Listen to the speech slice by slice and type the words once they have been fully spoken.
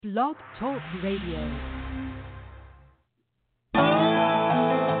Blog Talk Radio.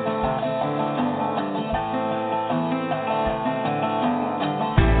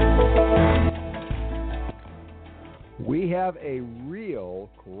 We have a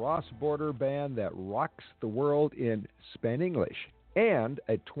real cross-border band that rocks the world in Span-English, and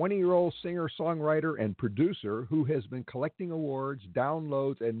a 20-year-old singer-songwriter and producer who has been collecting awards,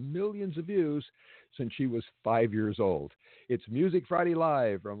 downloads, and millions of views since she was 5 years old. It's Music Friday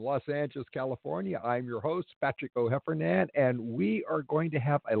Live from Los Angeles, California. I'm your host, Patrick O'Heffernan, and we are going to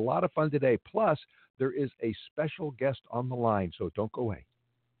have a lot of fun today. Plus, there is a special guest on the line, so don't go away.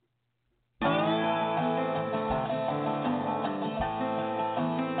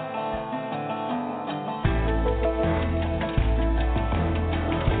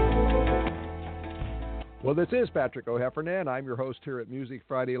 Well, this is Patrick O'Heffernan. I'm your host here at Music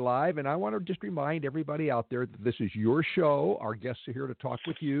Friday Live, and I want to just remind everybody out there that this is your show. Our guests are here to talk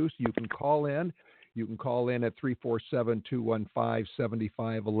with you, so you can call in. You can call in at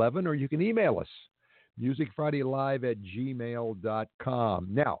 347-215-7511, or you can email us, musicfridaylive@gmail.com.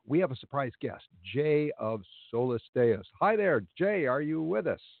 Now, we have a surprise guest, Jay of Solus Deus. Hi there, Jay. Are you with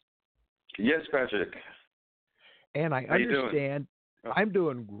us? Yes, Patrick. And I understand... I'm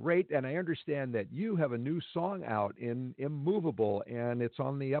doing great, and I understand that you have a new song out in Immovable, and it's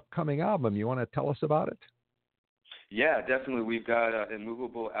on the upcoming album. You want to tell us about it? Yeah, definitely. We've got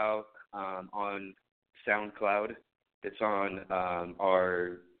Immovable out on SoundCloud. It's on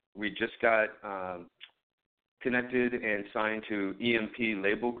we just got connected and signed to EMP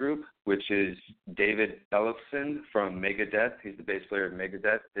label group, which is David Ellefson from Megadeth. He's the bass player of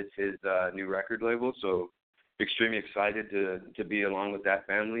Megadeth. It's his new record label, so extremely excited to be along with that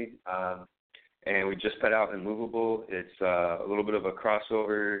family. And we just put out Immovable. It's a little bit of a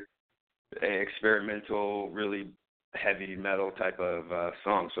crossover, experimental, really heavy metal type of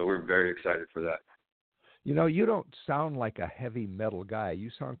song. So we're very excited for that. You know, you don't sound like a heavy metal guy. You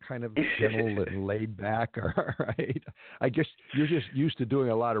sound kind of gentle and laid back, all right? I guess you're just used to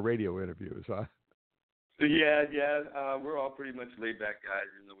doing a lot of radio interviews, huh? Yeah. We're all pretty much laid back guys,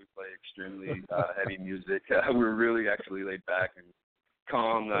 even though we play extremely heavy music. We're really actually laid back and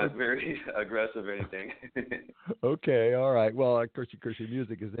calm, not very aggressive or anything. Okay, all right. Well, of course, your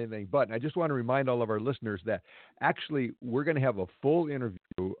music is anything but. And I just want to remind all of our listeners that actually we're going to have a full interview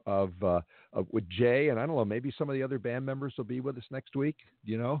with Jay, and I don't know, maybe some of the other band members will be with us next week.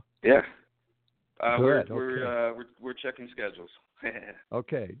 Do you know? Yeah. We're checking schedules.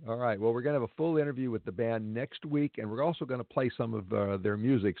 Okay, all right. Well, we're going to have a full interview with the band next week, and we're also going to play some of their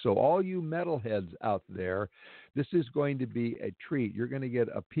music. So all you metalheads out there, this is going to be a treat. You're going to get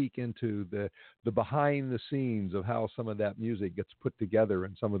a peek into the behind the scenes of how some of that music gets put together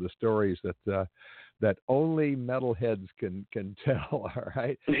and some of the stories that only metalheads can tell. All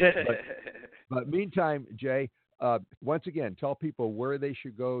right. But meantime, Jay, once again, tell people where they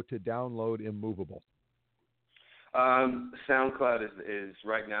should go to download Immovable. SoundCloud is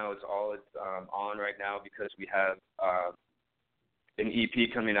right now. It's all on right now because we have an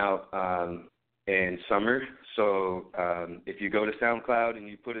EP coming out in summer. So if you go to SoundCloud and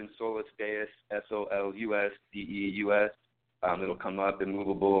you put in Solus Deus, SOLUSDEUS, it'll come up.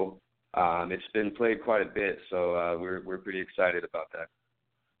 Immovable. It's been played quite a bit, so we're pretty excited about that.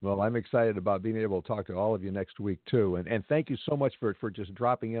 Well, I'm excited about being able to talk to all of you next week, too. And thank you so much for just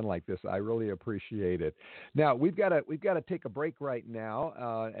dropping in like this. I really appreciate it. Now, we've got to take a break right now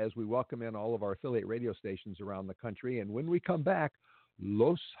as we welcome in all of our affiliate radio stations around the country. And when we come back,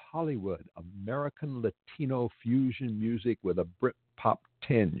 Los Hollywood, American Latino fusion music with a Britpop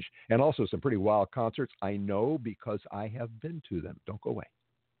tinge. And also some pretty wild concerts, I know, because I have been to them. Don't go away.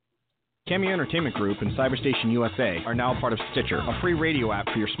 Cameo Entertainment Group and Cyberstation USA are now part of Stitcher, a free radio app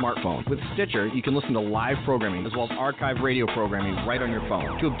for your smartphone. With Stitcher, you can listen to live programming as well as archive radio programming right on your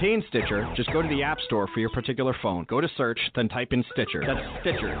phone. To obtain Stitcher, just go to the App Store for your particular phone. Go to search, then type in Stitcher. That's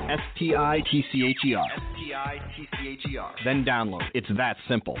Stitcher, S-T-I-T-C-H-E-R. S-T-I-T-C-H-E-R. Then download. It's that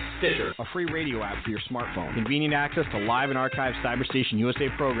simple. Stitcher, a free radio app for your smartphone. Convenient access to live and archived Cyberstation USA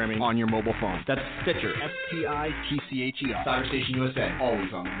programming on your mobile phone. That's Stitcher, S-T-I-T-C-H-E-R. Cyberstation USA,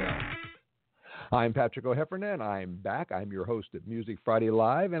 always on the go. I'm Patrick O'Heffernan. I'm back. I'm your host at Music Friday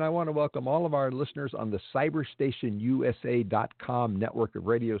Live, and I want to welcome all of our listeners on the CyberstationUSA.com network of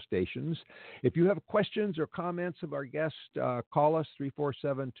radio stations. If you have questions or comments of our guest, call us,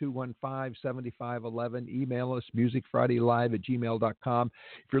 347-215-7511. Email us, musicfridaylive@gmail.com.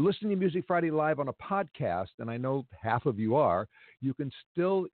 If you're listening to Music Friday Live on a podcast, and I know half of you are, you can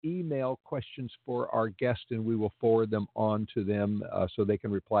still email questions for our guest, and we will forward them on to them so they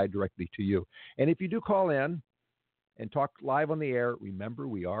can reply directly to you. And if you do call in and talk live on the air. Remember,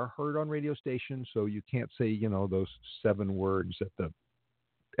 we are heard on radio stations, so you can't say, those 7 words that the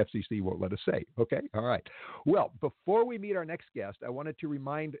FCC won't let us say. Okay? All right. Well, before we meet our next guest, I wanted to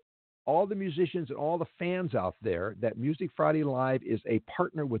remind all the musicians and all the fans out there that Music Friday Live is a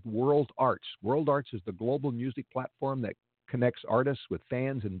partner with World Arts. World Arts is the global music platform that connects artists with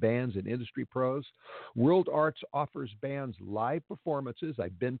fans and bands and industry pros. World Arts offers bands live performances.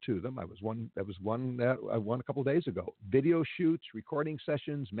 I've been to them. I was one a couple of days ago. Video shoots, recording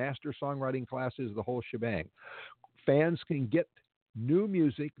sessions, master songwriting classes, the whole shebang. Fans can get new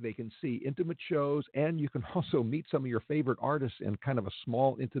music, they can see intimate shows, and you can also meet some of your favorite artists in kind of a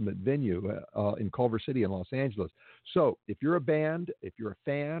small, intimate venue in Culver City in Los Angeles. So if you're a band, if you're a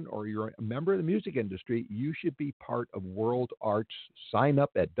fan, or you're a member of the music industry, you should be part of World Arts. Sign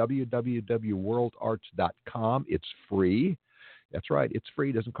up at www.worldarts.com. It's free. That's right. It's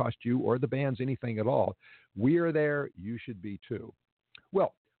free. It doesn't cost you or the bands anything at all. We are there. You should be too.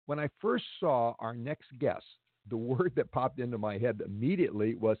 Well, when I first saw our next guest, the word that popped into my head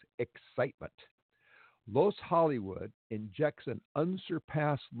immediately was excitement. Los Hollywood injects an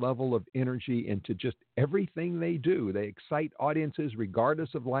unsurpassed level of energy into just everything they do. They excite audiences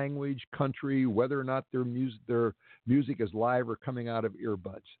regardless of language, country, whether or not their music is live or coming out of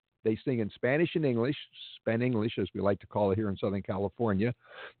earbuds. They sing in Spanish and English, Span-English as we like to call it here in Southern California.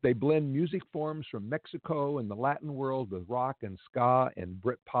 They blend music forms from Mexico and the Latin world with rock and ska and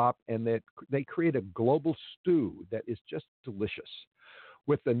Britpop, and they create a global stew that is just delicious.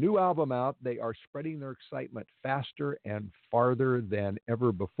 With the new album out, they are spreading their excitement faster and farther than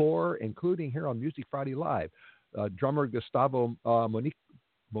ever before, including here on Music Friday Live. Drummer Gustavo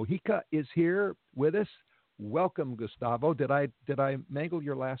Mojica is here with us. Welcome, Gustavo. Did I mangle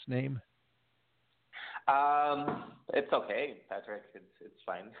your last name? It's okay, Patrick. It's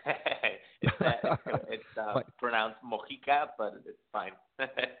fine. it's pronounced Mojica, but it's fine.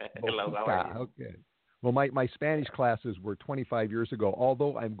 Hello, how are you? Okay. Well, my Spanish classes were 25 years ago,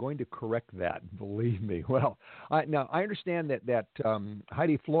 although I'm going to correct that, believe me. Well, now I understand that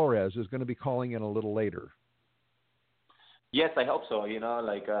Heidi Flores is going to be calling in a little later. Yes, I hope so.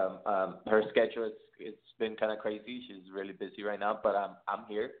 Her schedule it's been kind of crazy. She's really busy right now, but I'm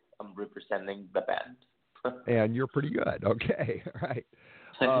here. I'm representing the band. And you're pretty good. Okay, all right.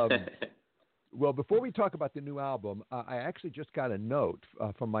 Well, before we talk about the new album, I actually just got a note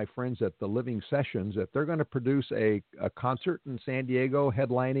from my friends at the Living Sessions that they're going to produce a concert in San Diego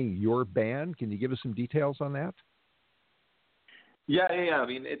headlining your band. Can you give us some details on that? Yeah. I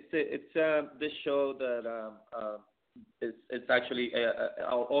mean, it's this show that it's actually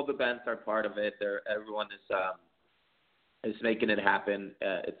all the bands are part of it. Everyone is making it happen.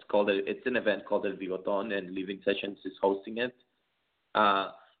 It's an event called El Bigoton, and Living Sessions is hosting it.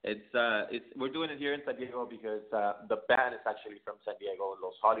 We're doing it here in San Diego because the band is actually from San Diego.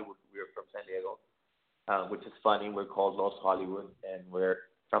 Los Hollywood, we're from San Diego, which is funny. We're called Los Hollywood, and we're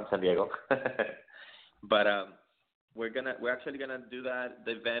from San Diego. But we're actually gonna do the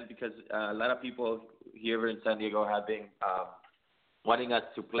event because a lot of people here in San Diego have been wanting us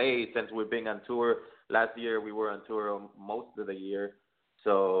to play since we've been on tour. Last year we were on tour most of the year,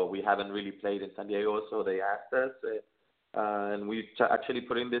 so we haven't really played in San Diego. So they asked us, and we actually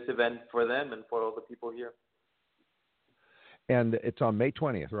put in this event for them and for all the people here. And it's on May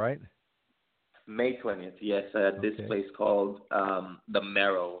 20th, right? May 20th, yes, at this place called the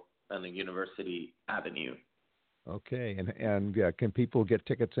Merrill on the University Avenue. Okay, and can people get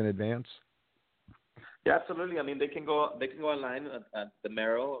tickets in advance? Yeah, absolutely. I mean, they can go online at the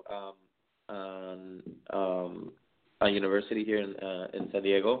Merrill on University here in San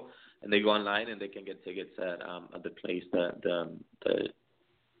Diego, and they go online and they can get tickets at the place, the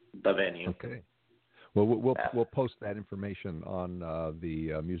venue. Okay. Well, we'll post that information on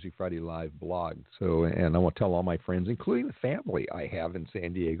the Music Friday Live blog. So, and I want to tell all my friends, including the family I have in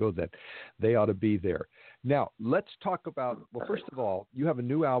San Diego, that they ought to be there. Now, let's talk about. Well, first of all, you have a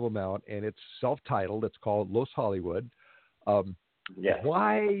new album out, and it's self-titled. It's called Los Hollywood. Yeah.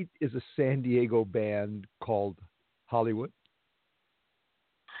 Why is a San Diego band called Hollywood?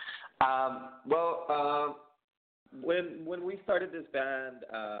 When we started this band,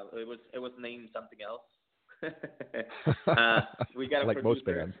 it was named something else. We got a like producer. Most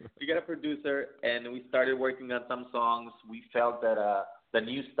bands. We got a producer, and we started working on some songs. We felt that the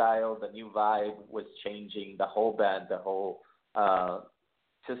new style, the new vibe was changing. The whole band, the whole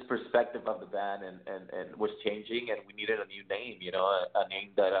just perspective of the band, and was changing. And we needed a new name, a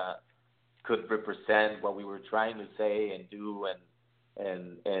name that could represent what we were trying to say and do,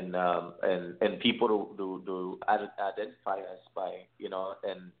 and people to identify us by,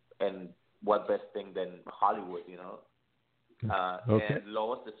 and what best thing than Hollywood, Okay. And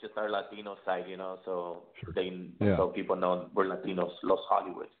Los is just our Latino side, so Sure. so people know we're Latinos, Los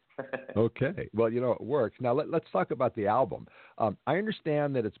Hollywood. Okay. Well, it works. Now, let's talk about the album. I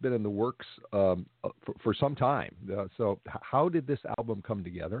understand that it's been in the works for some time. So how did this album come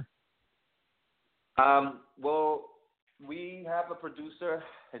together? Well, we have a producer.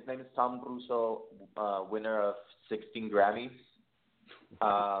 His name is Tom Russo, winner of 16 Grammys.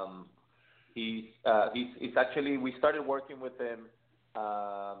 He's actually, we started working with him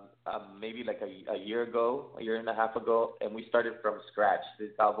maybe like a year and a half ago, and we started from scratch. This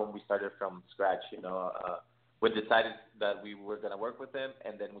album we started from scratch. We decided that we were gonna work with him,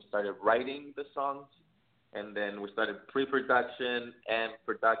 and then we started writing the songs, and then we started pre-production and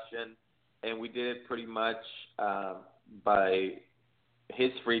production, and we did it pretty much by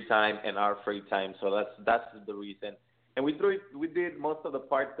his free time and our free time. So that's the reason. And we did most of the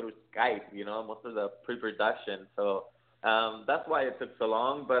part through Skype, most of the pre-production. So that's why it took so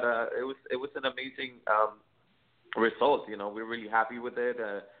long. But it was an amazing result. We're really happy with it,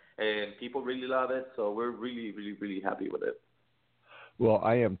 and people really love it. So we're really, really, really happy with it. Well,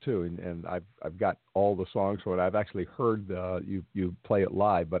 I am too, and I've got all the songs for it. I've actually heard you play it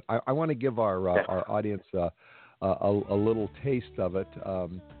live, but I want to give our audience a little taste of it.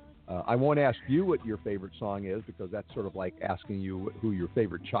 I won't ask you what your favorite song is, because that's sort of like asking you who your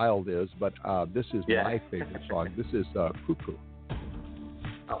favorite child is, but this is my favorite song. This is Cuckoo.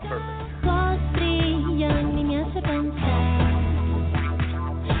 Oh, perfect.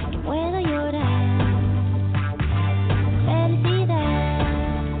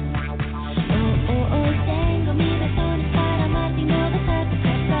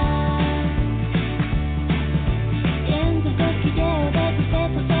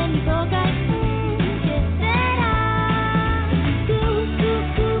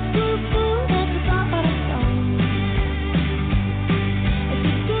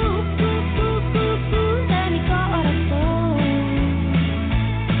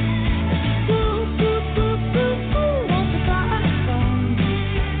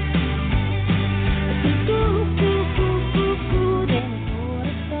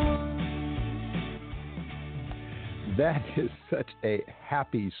 That is such a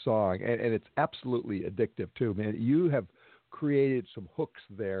happy song, and it's absolutely addictive too, man. You have created some hooks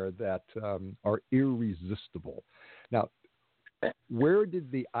there that are irresistible. Now, where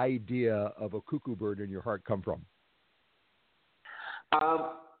did the idea of a cuckoo bird in your heart come from?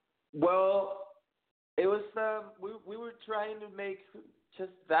 Well, it was we were trying to make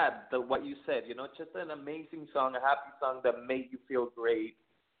just what you said, just an amazing song, a happy song that made you feel great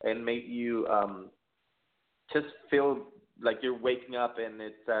and made you just feel like you're waking up and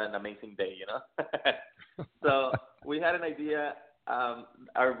it's an amazing day, So we had an idea.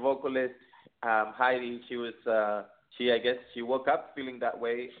 Our vocalist, Heidi, I guess she woke up feeling that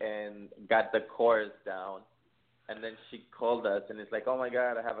way and got the chorus down. And then she called us and it's like, oh my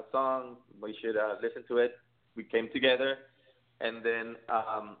God, I have a song. We should listen to it. We came together, and then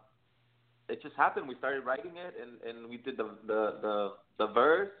it just happened. We started writing it, and we did the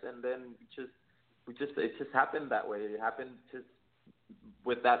verse, and then it just happened that way. It happened just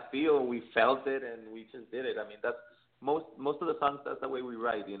with that feel. We felt it, and we just did it. I mean, that's most of the songs. That's the way we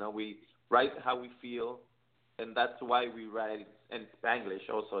write. We write how we feel, and that's why we write in Spanglish.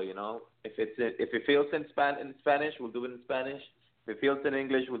 Also, if it feels in Spanish, we'll do it in Spanish. If it feels in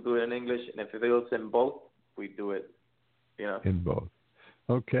English, we'll do it in English, and if it feels in both, we do it. In both.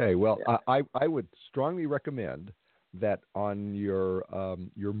 Okay. Well, yeah. I would strongly recommend that on your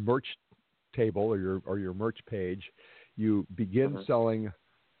merch table or your merch page, you begin selling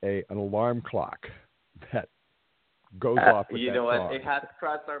an alarm clock that goes off with that what? song. It has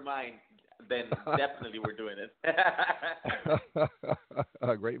crossed our mind. Then definitely we're doing it.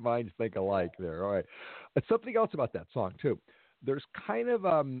 Great minds think alike there. All right. But something else about that song, too. There's kind of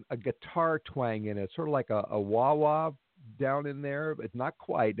a guitar twang in it, sort of like a wah-wah down in there, but not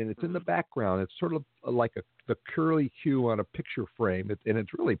quite, and it's in the background. It's sort of like the curly Q on a picture frame, and it's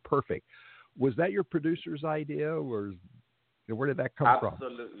really perfect. Was that your producer's idea, or where did that come from?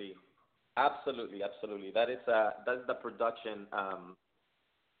 Absolutely. That is that's the production.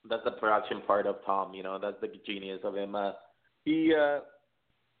 That's the production part of Tom. That's the genius of him. He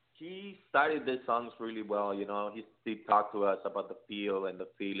started these songs really well. He talked to us about the feel and the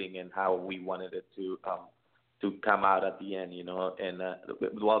feeling and how we wanted it to come out at the end. And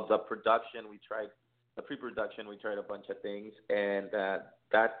the production, the pre-production, we tried a bunch of things, and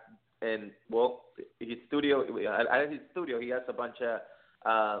his studio. At his studio, he has a bunch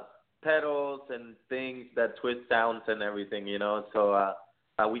of pedals and things that twist sounds and everything. So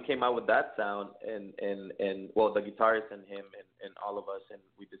we came out with that sound, and well, the guitarist and him and all of us, and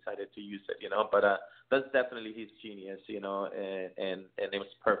we decided to use it, But that's definitely his genius, and it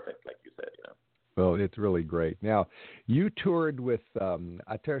was perfect, like you said, Well, it's really great. Now, you toured with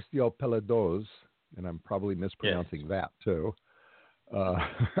Aterciopelados, and I'm probably mispronouncing that too,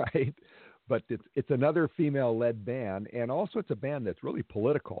 right? But it's another female-led band, and also it's a band that's really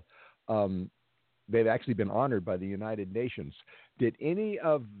political. They've actually been honored by the United Nations. Did any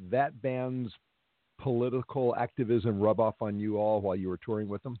of that band's political activism rub off on you all while you were touring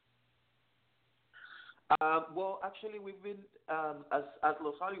with them? Well, actually, we've been, as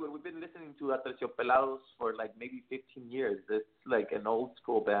Los Hollywood, we've been listening to Aterciopelados for like maybe 15 years. It's like an old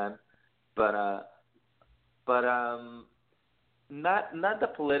school band, but not the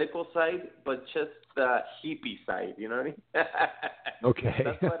political side, but just the hippie side. You know what I mean? Okay.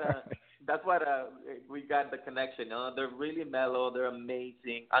 That's what we got the connection. They're really mellow. They're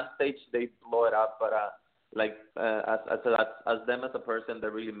amazing. On stage, they blow it up, but as them as a person,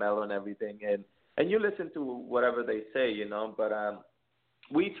 they're really mellow and everything. And you listen to whatever they say, But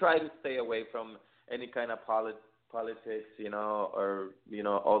we try to stay away from any kind of politics, or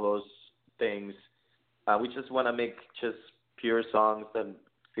all those things. We just want to make just pure songs that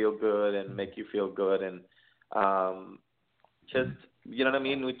feel good and make you feel good, and just you know what I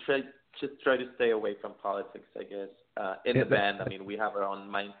mean. We try to stay away from politics, I guess. In the band, I mean, we have our own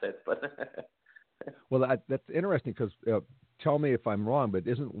mindset, but. Well, that's interesting because tell me if I'm wrong, but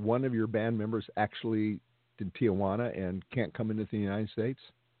isn't one of your band members actually in Tijuana and can't come into the United States?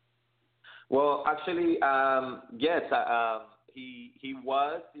 Well, actually, yes. He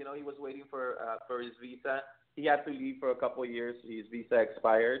was, he was waiting for his visa. He had to leave for a couple of years. His visa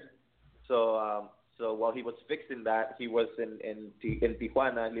expired. So while he was fixing that, he was in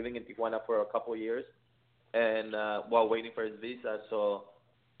Tijuana, living in Tijuana for a couple of years, and while waiting for his visa. So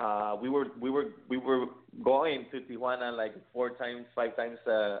we were going to Tijuana like 4 times, 5 times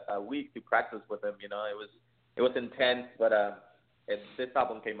a week to practice with him. It was intense, but this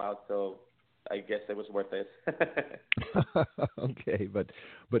album came out, so I guess it was worth it. Okay, but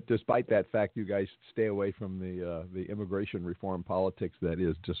despite that fact, you guys stay away from the immigration reform politics that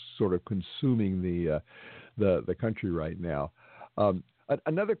is just sort of consuming the country right now.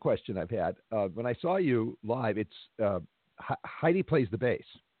 Another question I've had when I saw you live, it's Heidi plays the bass.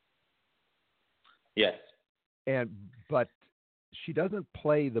 Yes. But she doesn't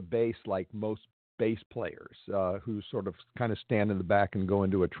play the bass like most bass players who sort of kind of stand in the back and go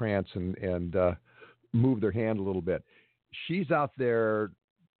into a trance and move their hand a little bit. She's out there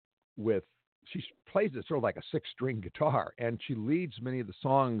she plays it sort of like a 6-string guitar, and she leads many of the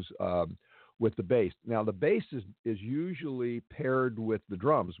songs with the bass. Now, the bass is usually paired with the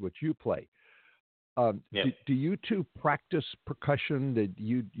drums, which you play. Yes. Do you two practice percussion? That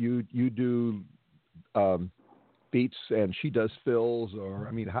you do beats and she does fills, or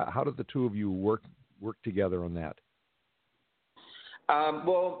I mean, how do the two of you work together on that?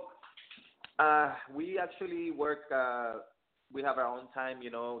 Well, we actually work. We have our own time.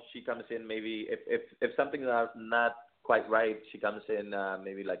 She comes in maybe if something is not quite right, she comes in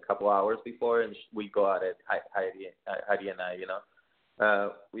maybe like a couple hours before, and we go at it. Heidi and I,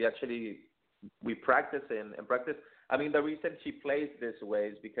 we practice and practice. I mean, the reason she plays this way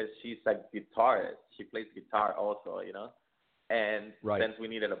is because she's a guitarist. She plays guitar also, And right. Since we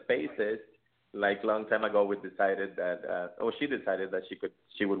needed a bassist, like long time ago, we decided that, she decided that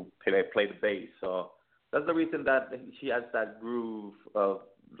she would play the bass. So that's the reason that she has that groove of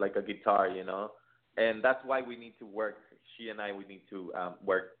like a guitar, And that's why we need to work. She and I, we need to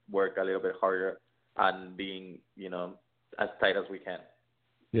work a little bit harder on being, as tight as we can.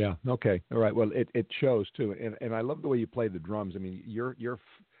 Yeah. Okay. All right. Well, it shows too, and I love the way you play the drums. I mean, your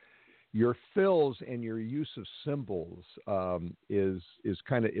fills and your use of cymbals is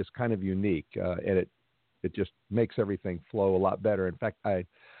kind of unique, and it just makes everything flow a lot better. In fact, I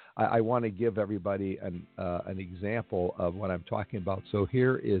want to give everybody an example of what I'm talking about. So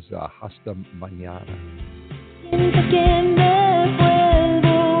here is Hasta Mañana. Te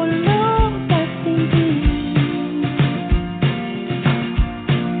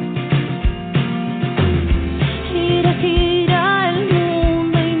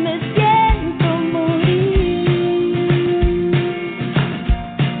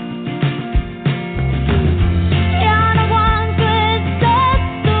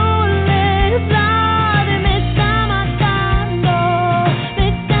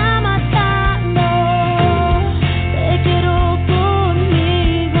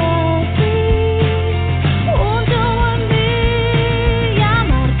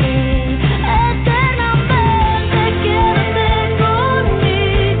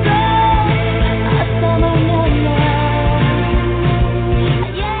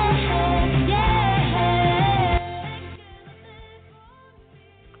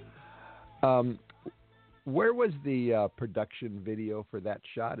Where was the production video for that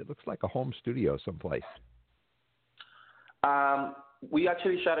shot? It looks like a home studio someplace. We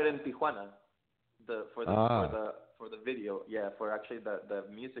actually shot it in Tijuana. For the video, for actually the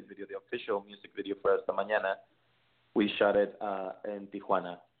music video, the official music video for Esta Mañana, we shot it in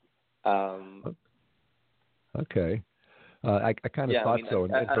Tijuana. Okay. I kind of thought so.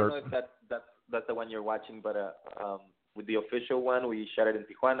 I don't know if that's the one you're watching, but with the official one, we shot it in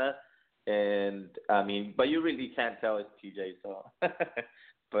Tijuana, and but you really can't tell it's TJ, so.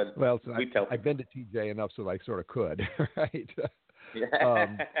 But I've been to TJ enough so I sort of could, right? Yeah.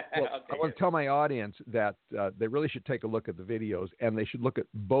 Okay, I want to tell my audience that they really should take a look at the videos, and they should look at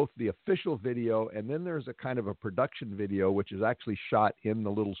both the official video, and then there's a kind of a production video, which is actually shot in the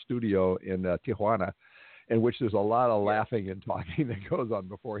little studio in Tijuana, in which there's a lot of laughing and talking that goes on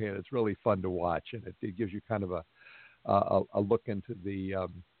beforehand. It's really fun to watch, and it gives you kind of a look into the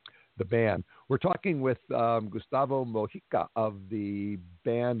band. We're talking with Gustavo Mojica of the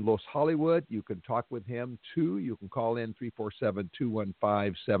band Los Hollywood. You can talk with him too. You can call in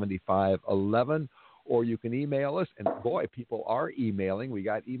 347-215-7511, or you can email us. And boy, people are emailing. We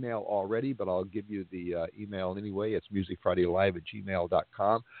got email already, but I'll give you the email anyway. It's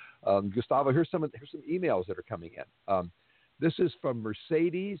musicfridaylive@gmail.com. Gustavo, here's some emails that are coming in. This is from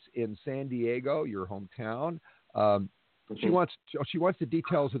Mercedes in San Diego, your hometown. She wants the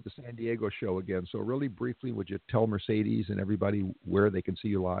details of the San Diego show again. So really briefly, would you tell Mercedes and everybody where they can see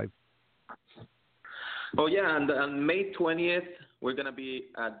you live? Oh, yeah. On May 20th, we're going to be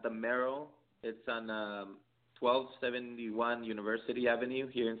at the Merrill. It's on 1271 University Avenue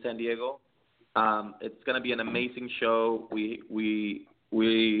here in San Diego. It's going to be an amazing show. We're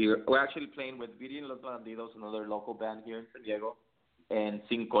actually playing with Viri Los Bandidos, another local band here in San Diego, and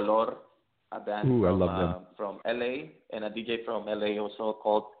Sin Color, a band from LA, and a DJ from LA also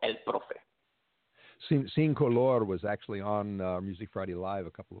called El Profe. Sin Color was actually on Music Friday Live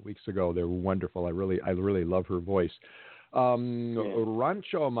a couple of weeks ago. They were wonderful. I really love her voice.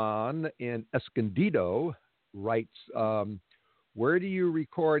 Rancho Man in Escondido writes, where do you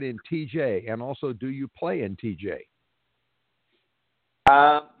record in TJ, and also do you play in TJ?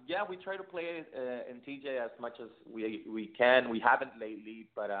 Yeah, we try to play in TJ as much as we can. We haven't lately,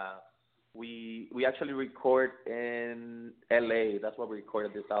 but we actually record in LA. That's where we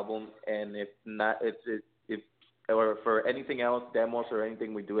recorded this album. And if not, or for anything else, demos or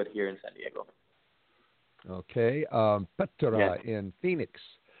anything, we do it here in San Diego. Okay. Petra in Phoenix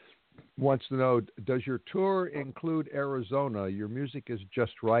wants to know, does your tour include Arizona? Your music is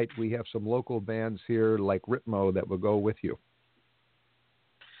just right. We have some local bands here like Ritmo that will go with you.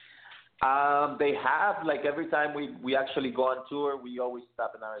 They have, like, every time we actually go on tour, we always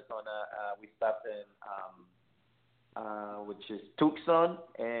stop in Arizona. We stopped in, which is Tucson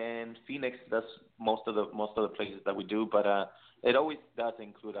and Phoenix. That's most of the places that we do, but it always does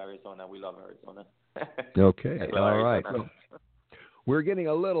include Arizona. We love Arizona. Okay, all right. Well, we're getting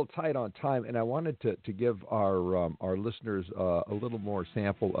a little tight on time, and I wanted to give our listeners a little more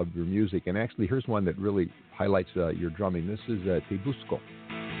sample of your music. And actually, here's one that really highlights your drumming. This is Te Busco.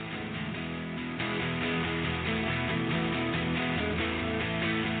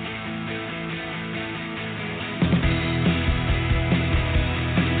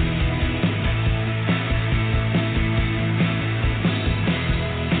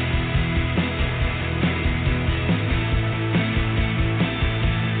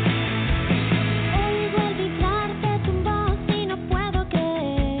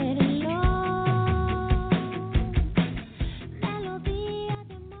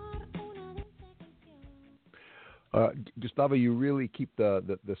 Gustavo, you really keep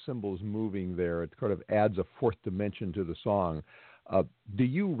the cymbals moving there. It kind of adds a fourth dimension to the song. Do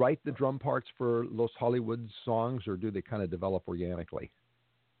you write the drum parts for Los Hollywood songs, or do they kind of develop organically?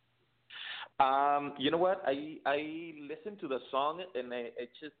 You know what? I listen to the song, and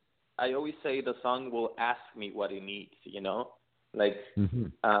I always say the song will ask me what it needs, you know? Like,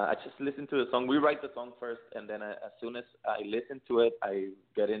 I just listen to the song. We write the song first, and then as soon as I listen to it, I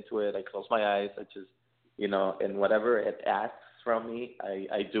get into it. I close my eyes. I just, you know, and whatever it asks from me,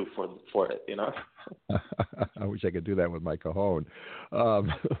 I do for it, you know? I wish I could do that with my cajon. You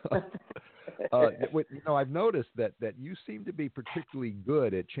know, I've noticed that you seem to be particularly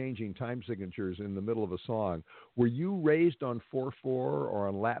good at changing time signatures in the middle of a song. Were you raised on 4/4 or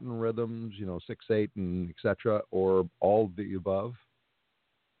on Latin rhythms, you know, 6/8 and et cetera, or all of the above?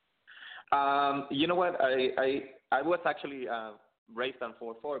 You know what? I was actually raised on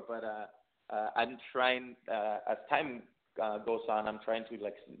 4/4, but I'm trying, as time goes on, I'm trying to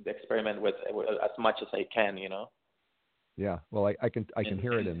like experiment with as much as I can, you know. Yeah. Well, I can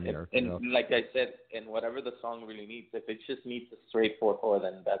hear it in there. And like I said, and whatever the song really needs, if it just needs a straight 4/4,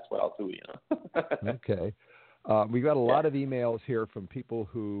 then that's what I'll do. Okay. We've got a lot of emails here from people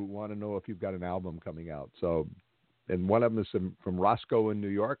who want to know if you've got an album coming out. So, and one of them is from Roscoe in New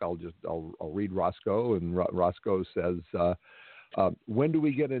York. I'll read Roscoe, and Roscoe says, when do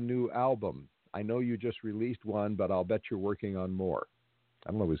we get a new album? I know you just released one, but I'll bet you're working on more.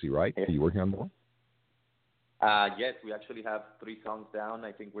 I don't know, is he right? Are you working on more? Yes, we actually have 3 songs down.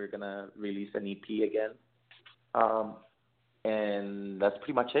 I think we're gonna release an EP again, and that's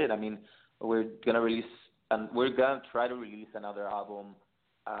pretty much it. I mean, we're gonna try to release another album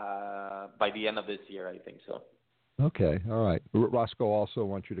by the end of this year, I think so. Okay, all right. Roscoe also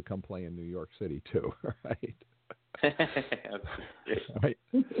wants you to come play in New York City too, right? Right.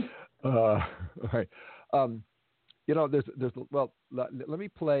 All right. Let me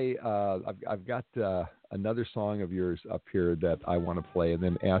play. I've got another song of yours up here that I want to play, and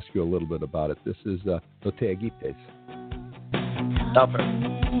then ask you a little bit about it. This is No Te Agites.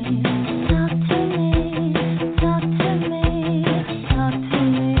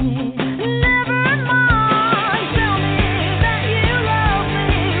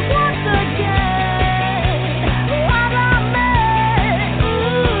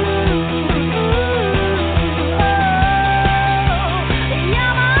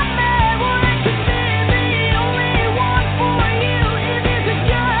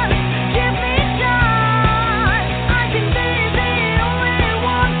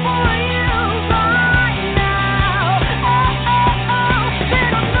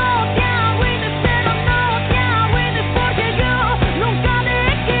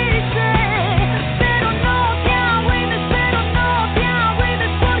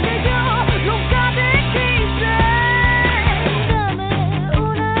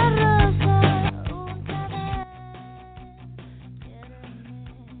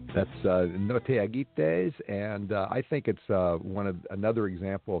 No Te Agites, and I think it's another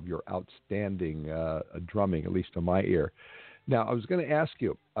example of your outstanding drumming, at least to my ear. Now, I was going to ask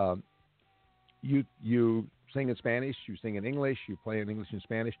you, you sing in Spanish, you sing in English, you play in English and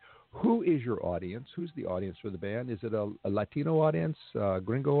Spanish. Who is your audience? Who's the audience for the band? Is it a Latino audience,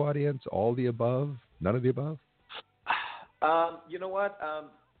 gringo audience, all the above, none of the above? You know what?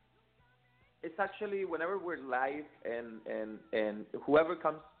 It's actually whenever we're live and whoever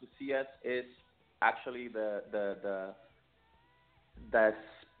comes to see us is actually the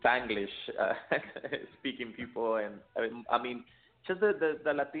Spanglish speaking people, and I mean just the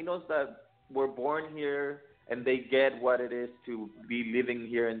Latinos that were born here and they get what it is to be living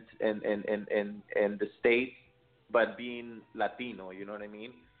here in the States, but being Latino. You know what I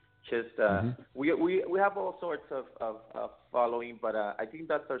mean? Just we have all sorts of following, but I think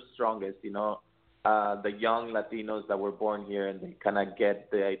that's our strongest, the young Latinos that were born here, and they kind of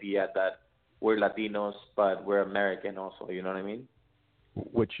get the idea that we're Latinos, but we're American also, you know what I mean?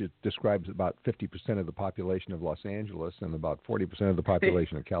 Which it describes about 50% of the population of Los Angeles and about 40% of the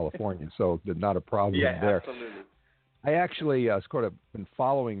population of California, so not a problem there. Absolutely. I actually sort of been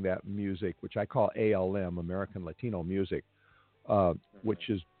following that music, which I call ALM, American Latino music, which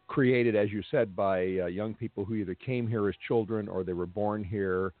is created, as you said, by young people who either came here as children or they were born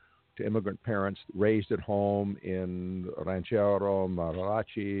here to immigrant parents, raised at home in ranchero,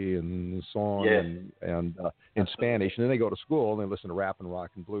 mariachi, and son, and in Spanish. And then they go to school and they listen to rap and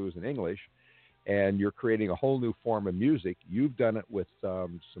rock and blues in English. And you're creating a whole new form of music. You've done it with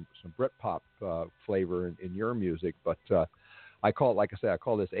some Britpop flavor in your music, but I call it, like I said, I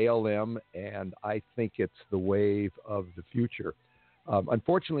call this ALM, and I think it's the wave of the future.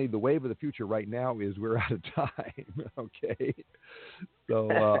 Unfortunately, the wave of the future right now is we're out of time. Okay, so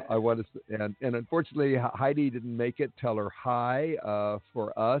I want to, and unfortunately, Heidi didn't make it. Tell her hi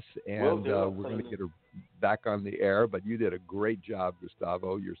for us, and we're going to get her back on the air. But you did a great job,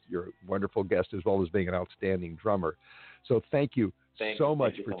 Gustavo. You're a wonderful guest as well as being an outstanding drummer. So thank you so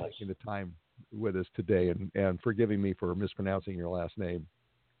much for taking the time with us today, and forgiving me for mispronouncing your last name.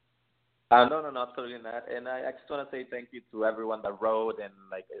 No, totally not. And I just want to say thank you to everyone that wrote and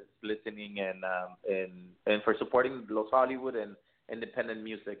is listening and for supporting Los Hollywood and independent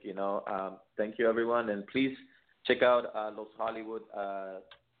music. Thank you, everyone, and please check out Los Hollywood at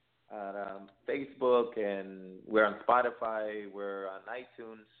Facebook, and we're on Spotify, we're on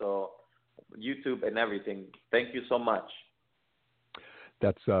iTunes, so YouTube and everything. Thank you so much.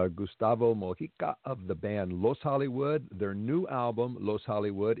 That's Gustavo Mojica of the band Los Hollywood. Their new album, Los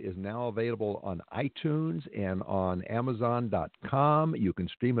Hollywood, is now available on iTunes and on Amazon.com. You can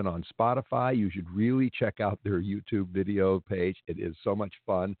stream it on Spotify. You should really check out their YouTube video page. It is so much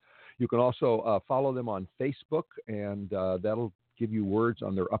fun. You can also follow them on Facebook, and that'll give you words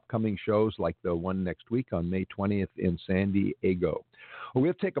on their upcoming shows like the one next week on May 20th in San Diego. Well,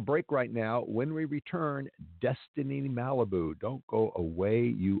 we'll take a break right now. When we return, Destiny Malibu. Don't go away.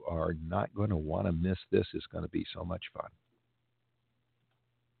 You are not going to want to miss this. It's going to be so much fun.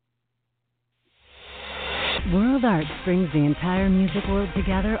 World Arts brings the entire music world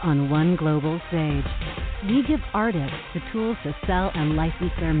together on one global stage. We give artists the tools to sell and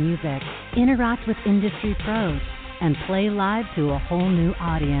license their music, interact with industry pros, and play live to a whole new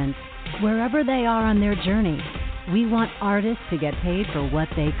audience. Wherever they are on their journey, we want artists to get paid for what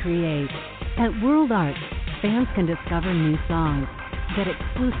they create. At World Arts, fans can discover new songs, get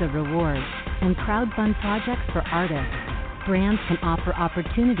exclusive rewards, and crowdfund projects for artists. Brands can offer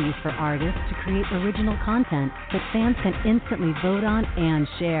opportunities for artists to create original content that fans can instantly vote on and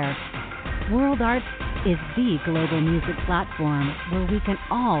share. World Arts is the global music platform where we can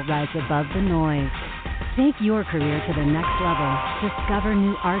all rise above the noise. Take your career to the next level. Discover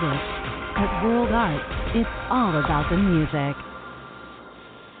new artists. At World Arts, it's all about the music.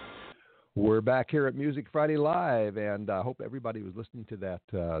 We're back here at Music Friday Live, and I hope everybody was listening to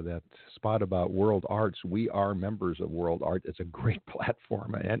that spot about World Arts. We are members of World Art. It's a great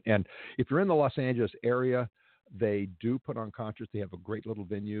platform, and if you're in the Los Angeles area, they do put on concerts. They have a great little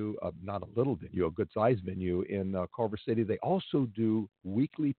venue, not a little venue, a good-sized venue in Culver City. They also do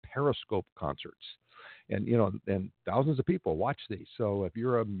weekly Periscope concerts. And, and thousands of people watch these. So if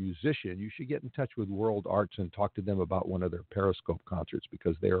you're a musician, you should get in touch with World Arts and talk to them about one of their Periscope concerts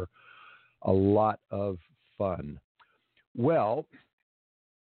because they're a lot of fun. Well,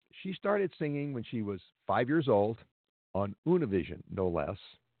 she started singing when she was 5 years old on Univision, no less.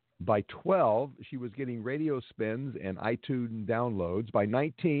 By 12, she was getting radio spins and iTunes downloads. By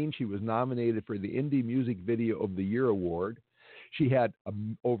 19, she was nominated for the Indie Music Video of the Year award. She had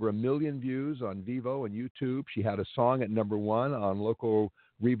over 1 million views on Vivo and YouTube. She had a song at number 1 on local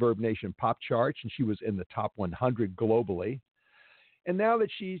Reverb Nation pop charts, and she was in the top 100 globally. And now that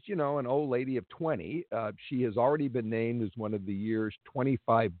she's, an old lady of 20, she has already been named as one of the year's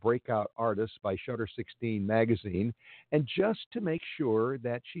 25 breakout artists by Shutter 16 magazine. And just to make sure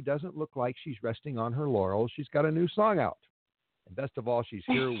that she doesn't look like she's resting on her laurels, she's got a new song out. And best of all, she's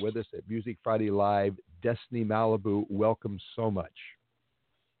here with us at Music Friday Live. Destiny Malibu, welcome so much.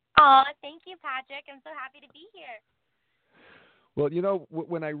 Oh, thank you, Patrick. I'm so happy to be here. Well,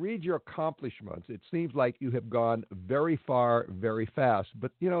 when I read your accomplishments, it seems like you have gone very far, very fast.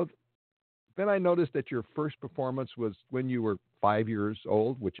 But, then I noticed that your first performance was when you were 5 years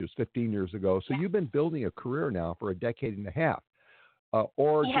old, which is 15 years ago. So you've been building a career now for a decade and a half.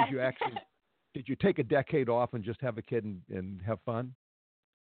 Or yes. Did you take a decade off and just have a kid and have fun?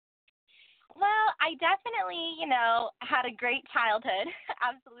 Well, I definitely, had a great childhood,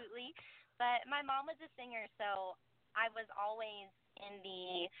 absolutely. But my mom was a singer, so I was always in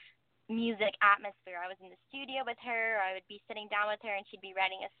the music atmosphere. I was in the studio with her. I would be sitting down with her, and she'd be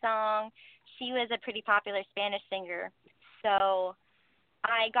writing a song. She was a pretty popular Spanish singer, so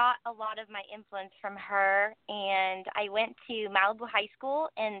I got a lot of my influence from her, and I went to Malibu High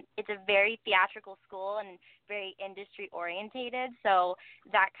School, and it's a very theatrical school and very industry-orientated, so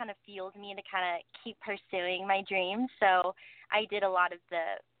that kind of fuels me to kind of keep pursuing my dreams. So I did a lot of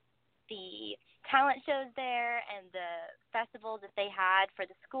the talent shows there and the festivals that they had for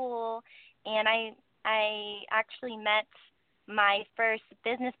the school, and I actually met my first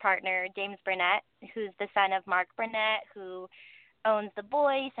business partner, James Burnett, who's the son of Mark Burnett, who owns The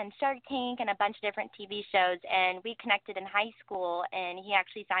Voice and Shark Tank and a bunch of different TV shows, and we connected in high school, and he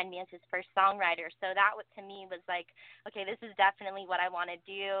actually signed me as his first songwriter. So that, to me, was like, okay, this is definitely what I want to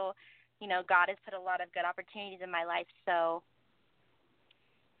do. God has put a lot of good opportunities in my life, so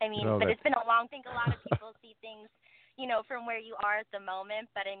but it's been a long thing. A lot of people see things, from where you are at the moment,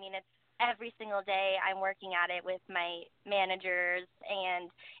 but it's every single day I'm working at it with my managers, and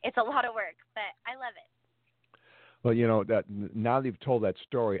it's a lot of work, but I love it. Well, that now that you've told that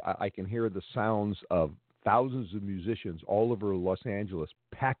story, I can hear the sounds of thousands of musicians all over Los Angeles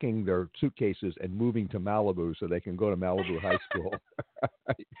packing their suitcases and moving to Malibu so they can go to Malibu High School.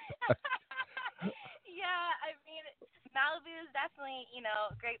 Malibu is definitely,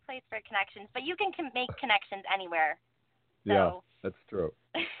 a great place for connections, but you can make connections anywhere. So. Yeah, that's true.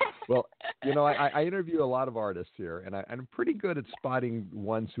 Well, I interview a lot of artists here, and I'm pretty good at spotting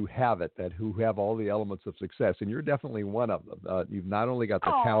ones who have it, who have all the elements of success, and you're definitely one of them. You've not only got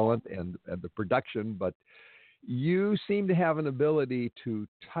the talent and the production, but you seem to have an ability to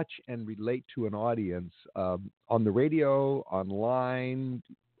touch and relate to an audience on the radio, online,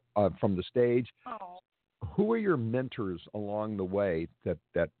 from the stage. Oh. Who are your mentors along the way that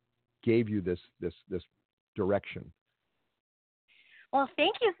gave you this direction? Well,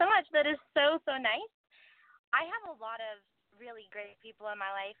 thank you so much. That is so nice. I have a lot of really great people in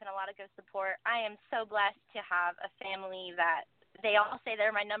my life and a lot of good support. I am so blessed to have a family that they all say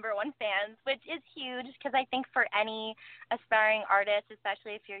they're my number one fans, which is huge because I think for any aspiring artist,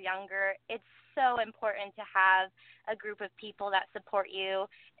 especially if you're younger, it's so important to have a group of people that support you.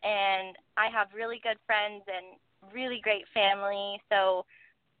 And I have really good friends and really great family. So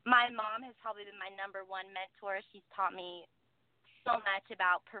my mom has probably been my number one mentor. She's taught me so much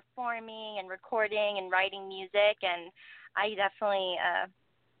about performing and recording and writing music, and I definitely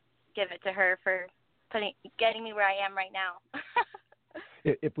give it to her for getting me where I am right now.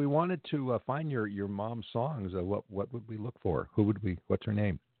 If we wanted to find your mom's songs, what would we look for? What's her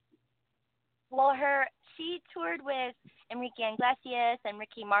name? Well, she toured with Enrique Iglesias and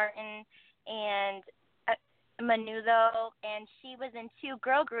Ricky Martin and Menudo, and she was in two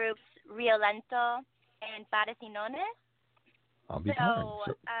girl groups, Rio Lento and Parecinones. I'll be darned.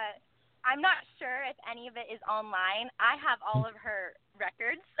 So, I'm not sure if any of it is online. I have all of her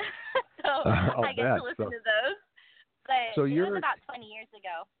records, so I get to listen to those. But it was about 20 years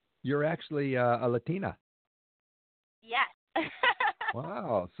ago. You're actually a Latina. Yes.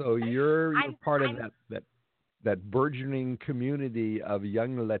 Wow. So you're part of that burgeoning community of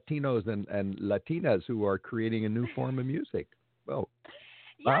young Latinos and Latinas who are creating a new form of music. Well,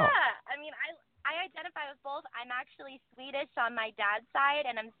 yeah. Wow. I mean, I identify with both. I'm actually Swedish on my dad's side,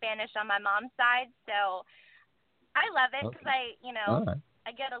 and I'm Spanish on my mom's side. So I love it because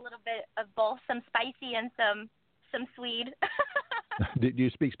I get a little bit of both, some spicy and some Swede. Do you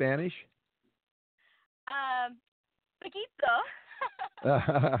speak Spanish? Poquito.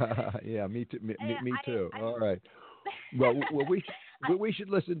 Yeah, me too. Me too. All right. Well, we should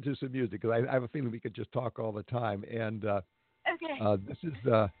listen to some music because I have a feeling we could just talk all the time. And okay.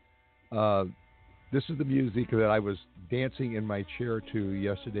 This is the music that I was dancing in my chair to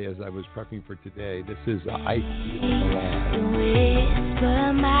yesterday as I was prepping for today. This is I Feel Alive.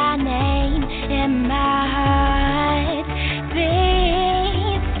 Whisper my name in my heart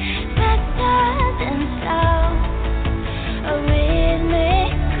beats faster than sound. A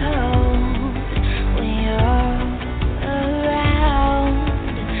rhythmic code when you're around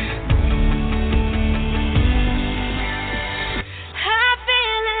me. I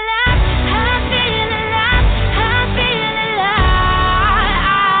feel alive, I feel alive, I feel alive.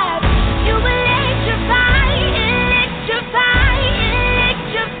 You electrify, electrify,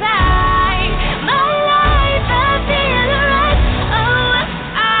 electrify my life. I feel right. Oh,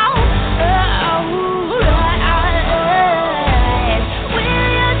 oh, oh, oh, right. Will you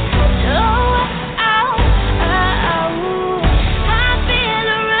touch? Oh, oh, oh, I feel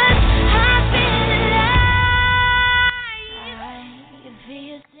right. I feel alive. I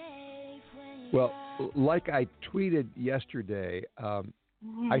feel safe when Well, like I tweeted yesterday,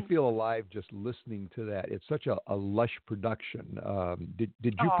 I feel alive just listening to that. It's such a lush production. Did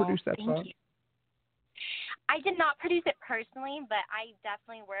you produce that song? You. I did not produce it personally, but I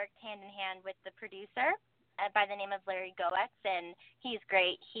definitely worked hand in hand with the producer by the name of Larry Goetz, and he's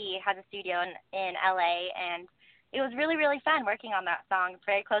great. He has a studio in LA, and it was really, really fun working on that song. It's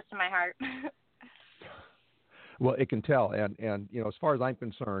very close to my heart. Well, it can tell, and as far as I'm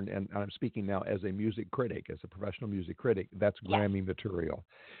concerned, and I'm speaking now as a music critic, as a professional music critic, that's Grammy material.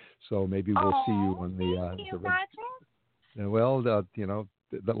 So maybe we'll see you on the. Thank you, Patrick. Well,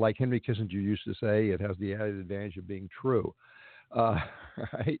 like Henry Kissinger used to say, it has the added advantage of being true.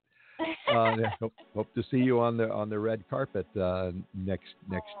 Right? Hope to see you on the red carpet next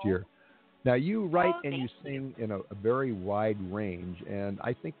year. Now, you write and you sing in a very wide range, and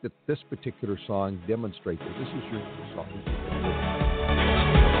I think that this particular song demonstrates it. This is your song.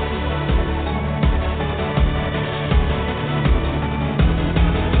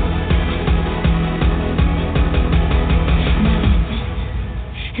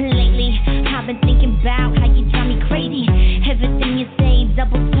 Lately, I've been thinking about how you drive me crazy. Everything you say,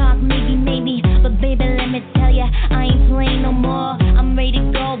 double talk, maybe. But baby, let me tell ya, I ain't playing no more. I'm ready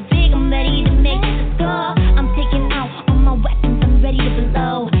to go big, I'm ready to make it a score. I'm taking out all my weapons, I'm ready to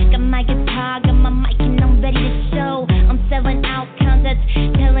blow. Got my guitar, got my mic, and I'm ready to show. I'm selling out concerts,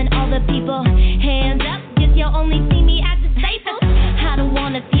 telling all the people, hands up, guess you'll only see me at the Staples. I don't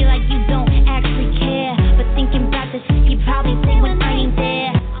wanna feel like you don't actually care, but thinking about this, you probably say when I ain't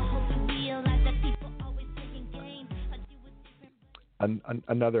there.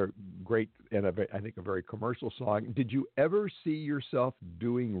 Another great and I think a very commercial song. Did you ever see yourself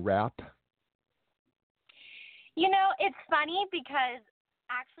doing rap? You know, it's funny because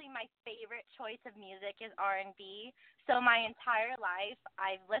actually my favorite choice of music is R&B. So my entire life,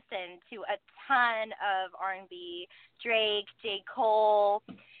 I've listened to a ton of R&B, Drake, J. Cole,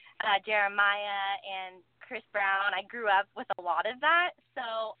 Jeremiah, and Chris Brown. I grew up with a lot of that.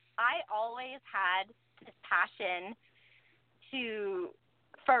 So I always had this passion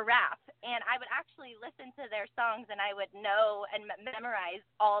for rap, and I would actually listen to their songs, and I would know and memorize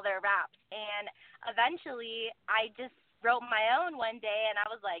all their raps. And eventually, I just wrote my own one day, and I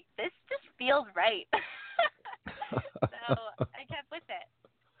was like, this just feels right. So I kept with it.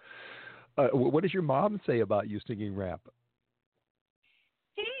 What does your mom say about you singing rap?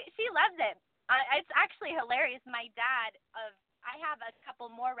 She loves it. It's actually hilarious. My dad, I have a couple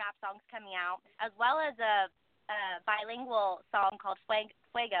more rap songs coming out, as well as a bilingual song called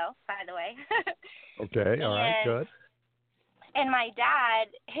Fuego, by the way. Okay, all right, good. And my dad,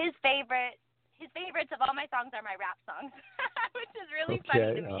 his favorites of all my songs are my rap songs, which is really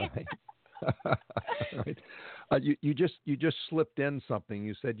funny to me. All right. You just slipped in something.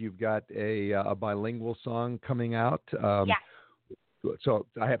 You said you've got a bilingual song coming out. Yeah. So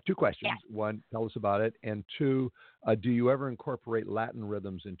I have two questions. Yeah. One, tell us about it, and two, do you ever incorporate Latin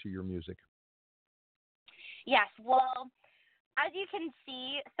rhythms into your music? Yes. Well, as you can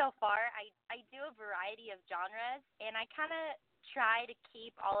see so far, I do a variety of genres, and I kind of try to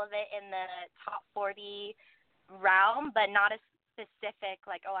keep all of it in the top 40 realm, but not as specific,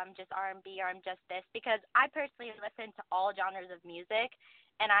 like, oh, I'm just R&B or I'm just this, because I personally listen to all genres of music,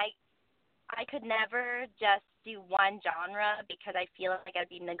 and I could never just do one genre because I feel like I'd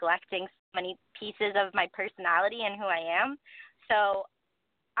be neglecting so many pieces of my personality and who I am. So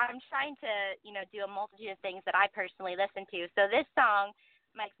I'm trying to, do a multitude of things that I personally listen to. So this song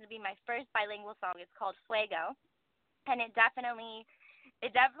might be my first bilingual song. It's called Fuego, and it definitely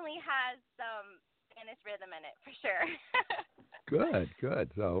has some Spanish rhythm in it for sure. Good.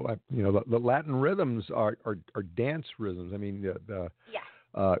 So the Latin rhythms are dance rhythms. I mean,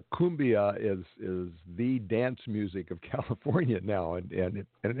 cumbia is the dance music of California now, and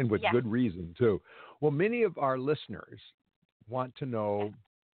with good reason too. Well, many of our listeners want to know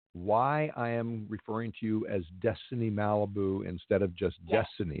why I am referring to you as DestinyMalibu instead of just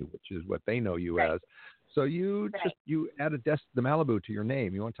Destiny, which is what they know you as. So you added the Malibu to your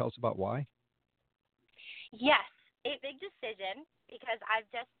name. You want to tell us about why? Yes, a big decision, because I've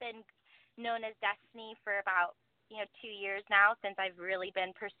just been known as Destiny for about 2 years now, since I've really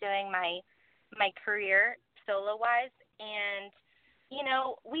been pursuing my career solo-wise. And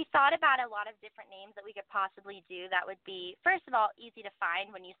we thought about a lot of different names that we could possibly do that would be, first of all, easy to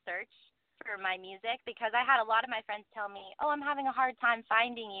find when you search for my music, because I had a lot of my friends tell me, oh, I'm having a hard time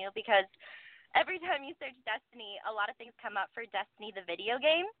finding you, because every time you search Destiny, a lot of things come up for Destiny the video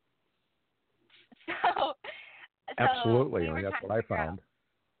game. So absolutely, that's what I found.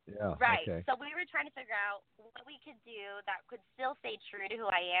 Yeah. Right. Okay. So we were trying to figure out what we could do that could still stay true to who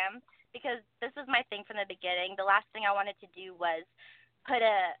I am, because this was my thing from the beginning. The last thing I wanted to do was put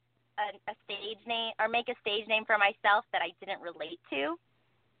a stage name or make a stage name for myself that I didn't relate to.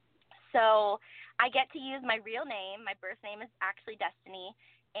 So I get to use my real name. My birth name is actually Destiny,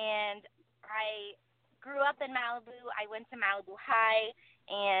 and I grew up in Malibu. I went to Malibu High,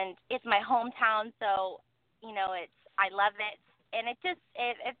 and it's my hometown, so I love it. And it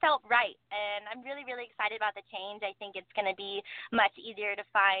felt right, and I'm really, really excited about the change. I think it's going to be much easier to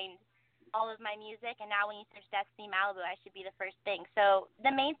find all of my music, and now when you search Destiny Malibu, I should be the first thing. So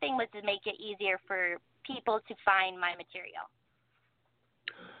the main thing was to make it easier for people to find my material.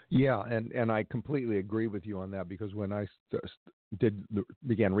 Yeah, and I completely agree with you on that, because when I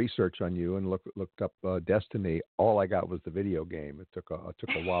began research on you and looked up Destiny, all I got was the video game. It took a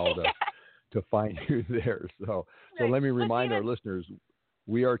while to find you there. So let me remind our listeners,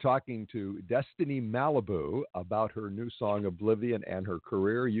 we are talking to DestinyMalibu about her new song Oblivion and her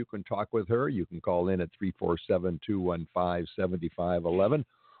career. You can talk with her. You can call in at 347-215-7511.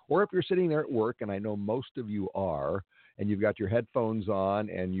 Or if you're sitting there at work, and I know most of you are, and you've got your headphones on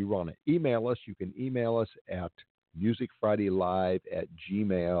and you want to email us, you can email us at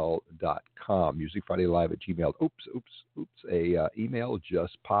musicfridaylive@gmail.com. musicfridaylive@gmail. Oops. A email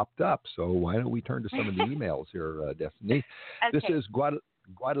just popped up. So why don't we turn to some of the emails here, Destiny? Okay. This is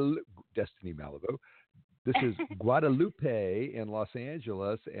Guadalupe, Destiny Malibu. This is Guadalupe in Los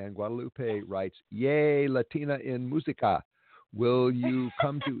Angeles, and Guadalupe writes, "Yay, Latina in Musica. Will you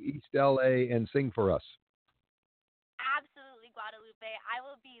come to East LA and sing for us?" Absolutely, Guadalupe. I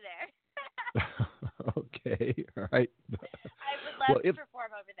will be there. Okay, all right. I would love to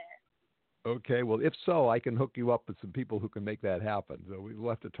perform over there. Okay, well, if so, I can hook you up with some people who can make that happen. So we'll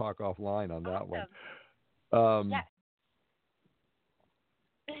have to talk offline on that one. Yes.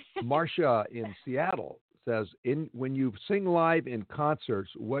 Marcia in Seattle says, when you sing live in concerts,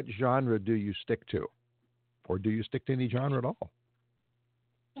 what genre do you stick to? Or do you stick to any genre at all?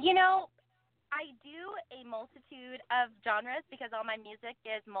 You know, I do a multitude of genres because all my music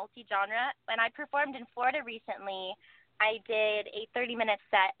is multi-genre. When I performed in Florida recently, I did a 30-minute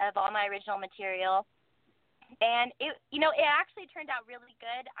set of all my original material. And it actually turned out really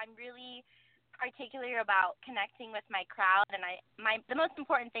good. I'm really particular about connecting with my crowd, and the most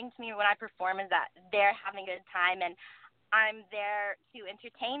important thing to me when I perform is that they're having a good time, and I'm there to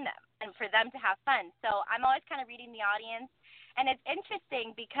entertain them and for them to have fun. So I'm always kind of reading the audience, and it's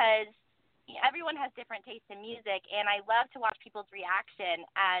interesting because everyone has different tastes in music, and I love to watch people's reaction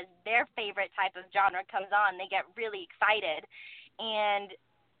as their favorite type of genre comes on. They get really excited, and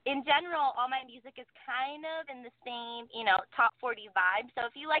in general, all my music is kind of in the same, top 40 vibe. So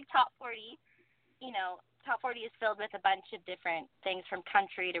if you like top 40, top 40 is filled with a bunch of different things from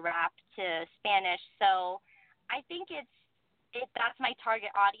country to rap to Spanish. So I think that's my target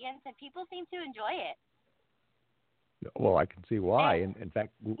audience, and people seem to enjoy it. Well, I can see why. In fact,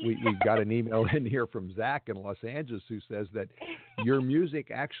 we got an email in here from Zach in Los Angeles who says that your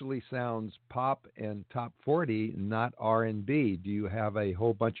music actually sounds pop and top 40, not R&B. Do you have a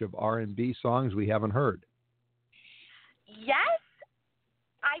whole bunch of R&B songs we haven't heard? Yes.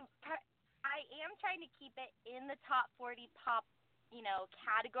 I am trying to keep it in the top 40 pop,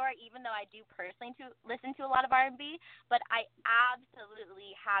 category, even though I do personally listen to a lot of R&B. But I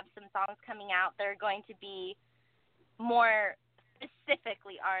absolutely have some songs coming out that are going to be more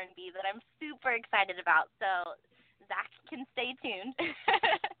specifically R&B that I'm super excited about. So Zach can stay tuned.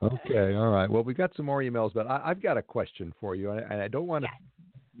 Okay, all right. Well, we got some more emails, but I've got a question for you, and I don't want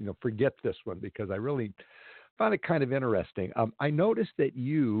to, forget this one because I really found it kind of interesting. I noticed that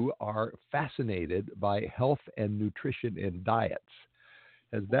you are fascinated by health and nutrition and diets.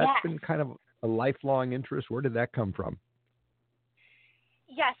 Has that been kind of a lifelong interest? Where did that come from?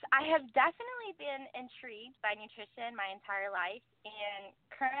 Yes, I have definitely been intrigued by nutrition my entire life, and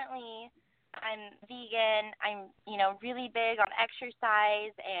currently I'm vegan. I'm, really big on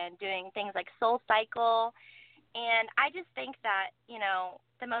exercise and doing things like SoulCycle, and I just think that,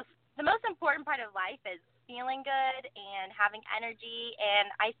 the most important part of life is feeling good and having energy,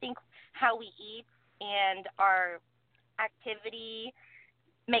 and I think how we eat and our activity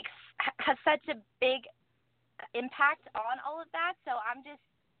has such a big impact on all of that. So I'm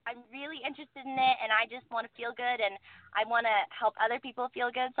really interested in it, and I just want to feel good, and I want to help other people feel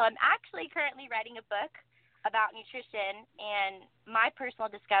good. So I'm actually currently writing a book about nutrition and my personal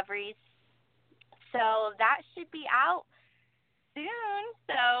discoveries. So that should be out soon.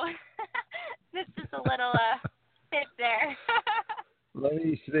 So this is a little tip there. Let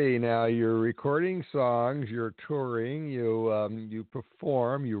me see. Now you're recording songs, you're touring, you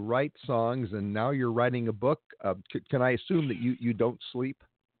perform, you write songs, and now you're writing a book. Can I assume that you don't sleep?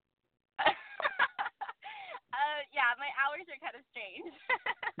 Yeah, my hours are kind of strange.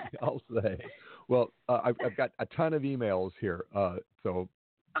 I'll say. Well, I've got a ton of emails here. So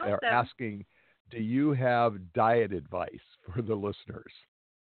awesome. They're asking, do you have diet advice for the listeners?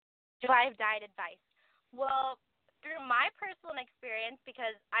 Do I have diet advice? Well, through my personal experience,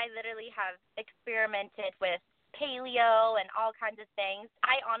 because I literally have experimented with paleo and all kinds of things,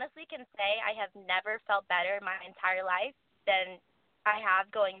 I honestly can say I have never felt better my entire life than I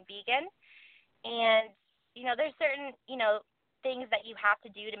have going vegan. And, there's certain, things that you have to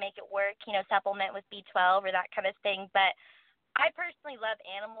do to make it work, supplement with B12 or that kind of thing. But I personally love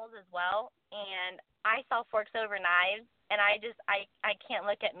animals as well, and I sell forks over knives, and I can't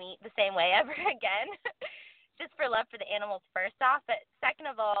look at meat the same way ever again. Just for love for the animals first off, but second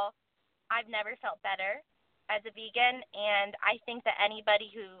of all, I've never felt better as a vegan, and I think that anybody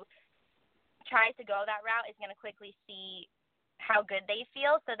who tries to go that route is going to quickly see how good they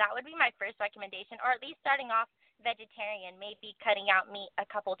feel. So that would be my first recommendation, or at least starting off vegetarian, maybe cutting out meat a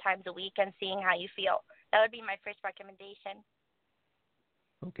couple times a week and seeing how you feel. That would be my first recommendation.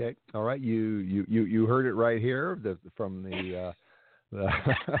 Okay, all right. You heard it right here from the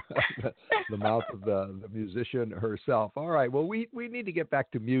the mouth of the musician herself. All right. Well, we need to get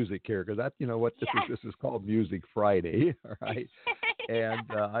back to music here because that's this is called Music Friday. All right. And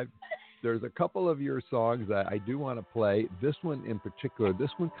there's a couple of your songs that I do want to play. This one in particular, this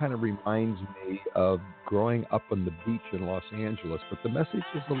one kind of reminds me of growing up on the beach in Los Angeles, but the message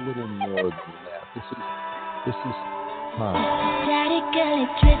is a little more than that. This is Static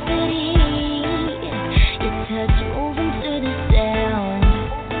electricity, your touch woven to the sound.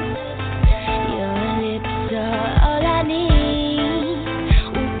 Your lips are all I need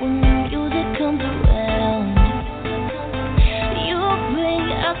when the music comes around. You bring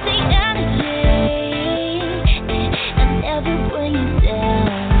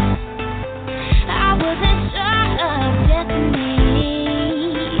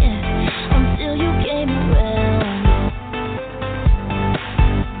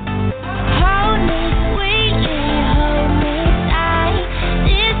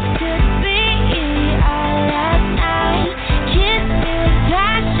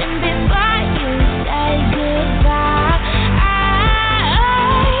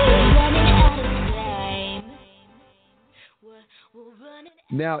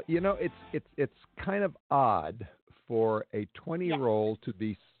Now, it's kind of odd for a 20-year-old to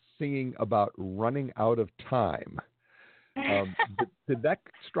be singing about running out of time. Did that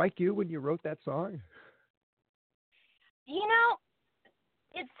strike you when you wrote that song?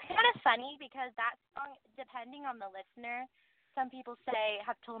 It's kind of funny because that song, depending on the listener, some people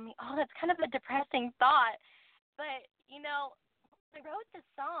have told me, oh, that's kind of a depressing thought. But, when I wrote the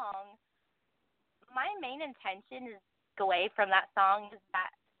song, my main intention is away from that song is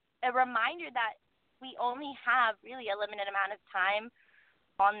that a reminder that we only have really a limited amount of time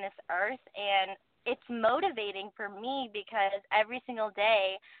on this earth, and it's motivating for me because every single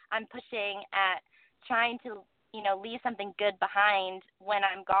day I'm pushing at trying to leave something good behind when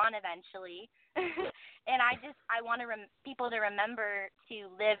I'm gone eventually. And I want people to remember to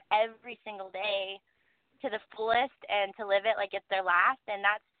live every single day to the fullest and to live it like it's their last, and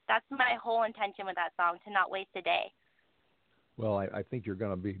that's my whole intention with that song, to not waste a day. Well, I think you're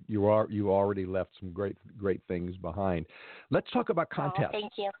going to be. You already left some great things behind. Let's talk about contests. Oh,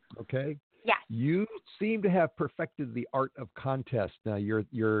 thank you. Okay. Yes. You seem to have perfected the art of contest. Now, you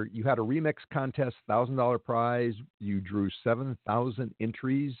had a remix contest, $1,000 prize. You drew 7,000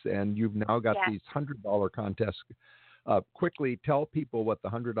 entries, and you've now got these $100 contests. Quickly tell people what the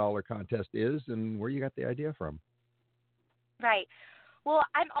 $100 contest is and where you got the idea from. Right. Well,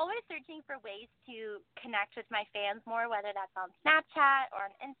 I'm always searching for ways to connect with my fans more, whether that's on Snapchat or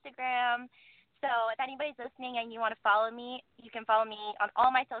on Instagram. So if anybody's listening and you want to follow me, you can follow me on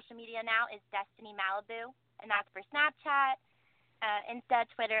all my social media now is DestinyMalibu, and that's for Snapchat, Insta,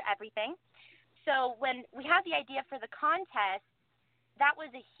 Twitter, everything. So when we had the idea for the contest, that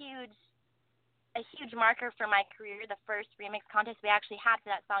was a huge marker for my career, the first remix contest we actually had for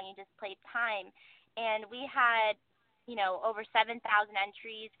that song, You Just Played Time. And we had over 7,000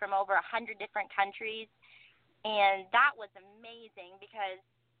 entries from over 100 different countries. And that was amazing because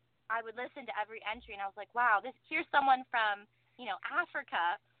I would listen to every entry and I was like, wow, here's someone from,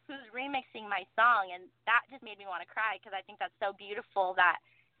 Africa who's remixing my song. And that just made me want to cry because I think that's so beautiful that,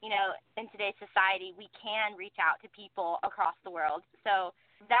 in today's society, we can reach out to people across the world. So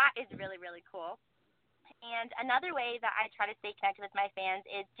that is really, really cool. And another way that I try to stay connected with my fans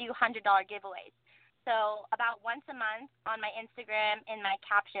is do $100 giveaways. So about once a month on my Instagram, in my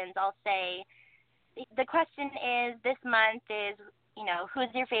captions, I'll say, the question is, this month is, who's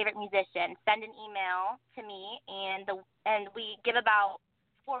your favorite musician? Send an email to me, and we give about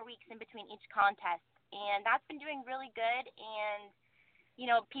 4 weeks in between each contest. And that's been doing really good. And,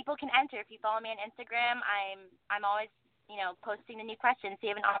 people can enter. If you follow me on Instagram, I'm always, posting the new questions. So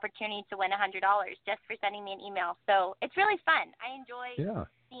you have an opportunity to win $100 just for sending me an email. So it's really fun. I enjoy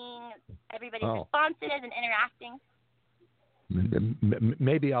seeing everybody's responses and interacting.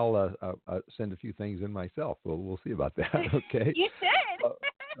 Maybe I'll send a few things in myself. We'll see about that. Okay. You should.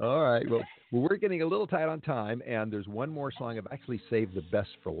 All right. Well, we're getting a little tight on time, and there's one more song I've actually saved the best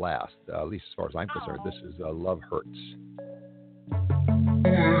for last, at least as far as I'm concerned. This is Love Hurts.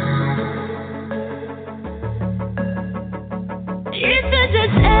 If you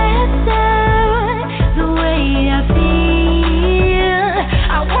just answer the way I feel,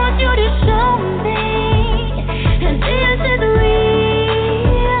 I want you to show me, and this is real.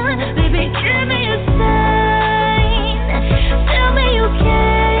 Baby, give me a sign, tell me you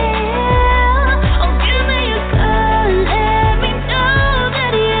care, or give me a call, let me know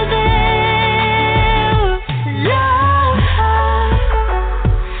that you're there. Love,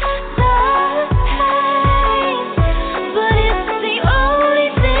 pain, but it's the only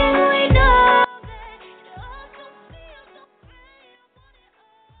thing we know.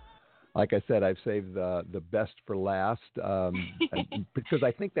 Like I said, I've saved the best for last because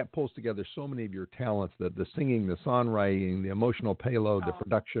I think that pulls together so many of your talents, the singing, the songwriting, the emotional payload, the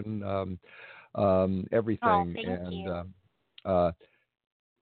production, everything. Thank you.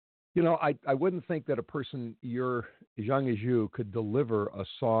 I wouldn't think that a person as young as you could deliver a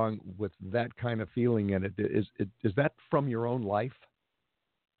song with that kind of feeling in it. Is that from your own life?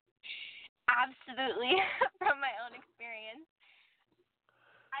 Absolutely, from my own experience.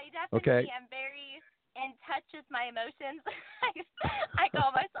 I definitely am very in touch with my emotions. I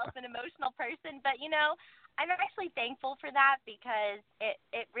call myself an emotional person, but I'm actually thankful for that because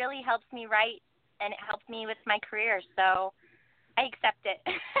it really helps me write and it helps me with my career. So I accept it.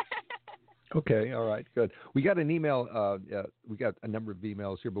 Okay, all right, good. We got an email. We got a number of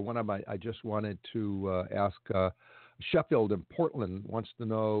emails here, but one of I just wanted to ask. Sheffield in Portland wants to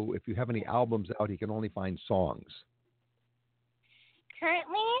know if you have any albums out. He can only find songs.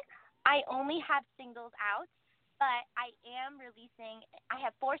 Currently, I only have singles out, but I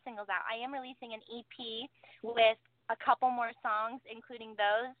have 4 singles out. I am releasing an EP with a couple more songs, including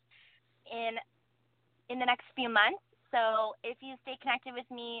those, in the next few months. So if you stay connected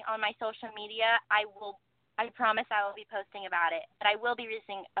with me on my social media, I promise I will be posting about it. But I will be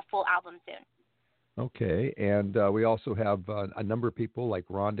releasing a full album soon. Okay, and we also have a number of people like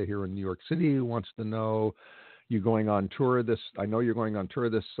Rhonda here in New York City who wants to know, you going on tour this? I know you're going on tour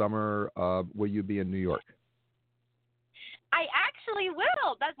this summer. Will you be in New York? I actually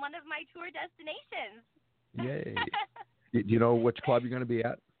will. That's one of my tour destinations. Yay! Do you know which club you're going to be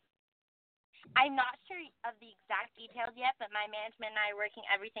at? I'm not sure of the exact details yet, but my management and I are working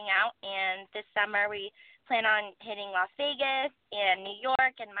everything out. And this summer we plan on hitting Las Vegas and New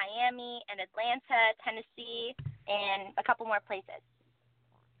York and Miami and Atlanta, Tennessee, and a couple more places.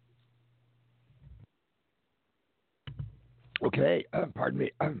 Okay, pardon me.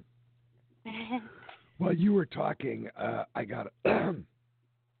 While you were talking, I got a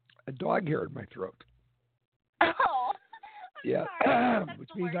dog hair in my throat. Oh, yeah, which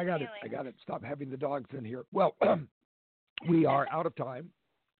means I got to stop having the dogs in here. Well, we are out of time,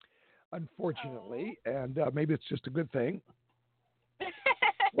 unfortunately, and maybe it's just a good thing.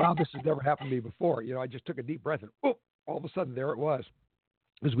 Wow, this has never happened to me before. You know, I just took a deep breath and all of a sudden there it was.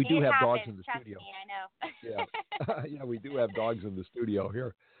 Because we do have dogs in the studio. Me, I know. Yeah, yeah, we do have dogs in the studio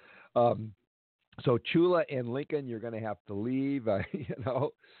here. So Chula and Lincoln, you're going to have to leave. You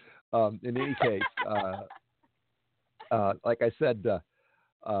know, in any case, like I said,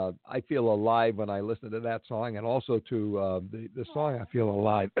 I feel alive when I listen to that song, and also to the song "I Feel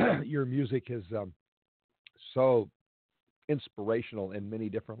Alive." Your music is so inspirational in many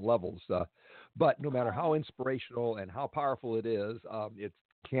different levels. But no matter how inspirational and how powerful it is, it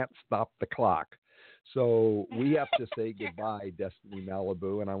can't stop the clock. So we have to say goodbye, Destiny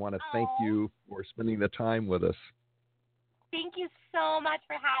Malibu, and I want to thank you for spending the time with us. Thank you so much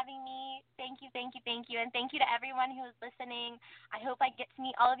for having me. Thank you, thank you, thank you. And thank you to everyone who is listening. I hope I get to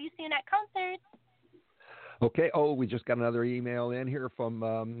meet all of you soon at concerts. Okay. Oh, we just got another email in here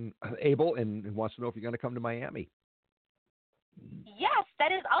from Abel, and wants to know if you're going to come to Miami. Yes,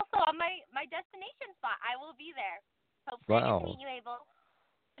 that is also on my destination spot. I will be there. Hopefully I get to meet you, Abel.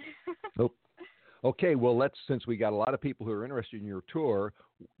 Nope. Okay, well, since we got a lot of people who are interested in your tour,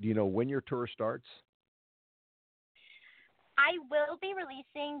 do you know when your tour starts? I will be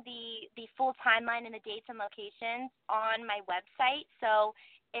releasing the full timeline and the dates and locations on my website. So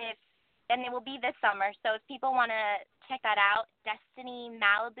and it will be this summer. So if people want to check that out,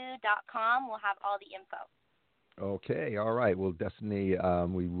 DestinyMalibu.com will have all the info. Okay, all right. Well, Destiny,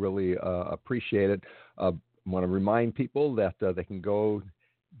 we really appreciate it. I want to remind people that they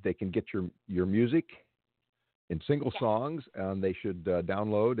can get your music in single songs, and they should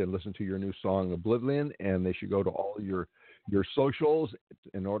download and listen to your new song, Oblivion, and they should go to all your socials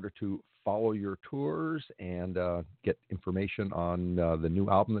in order to follow your tours and get information on the new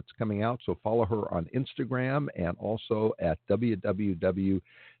album that's coming out. So follow her on Instagram and also at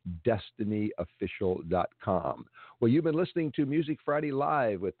www.destinyofficial.com. Well, you've been listening to Music Friday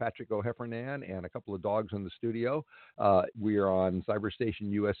Live with Patrick O'Heffernan and a couple of dogs in the studio. We are on Cyberstation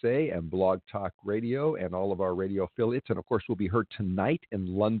USA and Blog Talk Radio and all of our radio affiliates. And, of course, we'll be heard tonight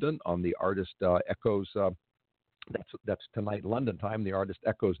in London on the Artist Echoes. That's tonight London time, the Artist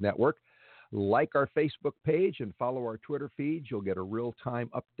Echoes Network. Like our Facebook page and follow our Twitter feeds. You'll get a real-time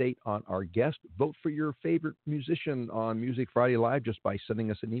update on our guest. Vote for your favorite musician on Music Friday Live just by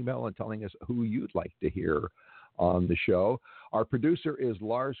sending us an email and telling us who you'd like to hear on the show. Our producer is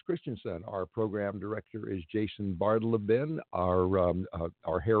Lars Christensen. Our program director is Jason Bartleben.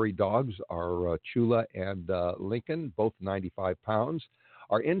 Our hairy dogs are Chula and Lincoln, both 95 pounds.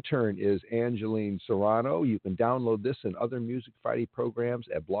 Our intern is Angeline Serrano. You can download this and other Music Friday programs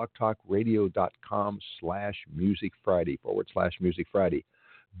at blogtalkradio.com/musicfriday/Music Friday.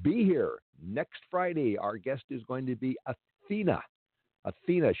 Be here next Friday. Our guest is going to be Athena.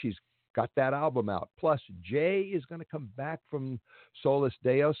 She's got that album out. Plus, Jay is going to come back from Solus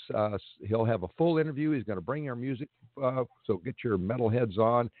Deus. He'll have a full interview. He's going to bring our music, so get your metalheads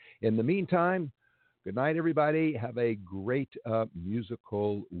on. In the meantime, good night, everybody. Have a great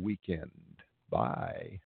musical weekend. Bye.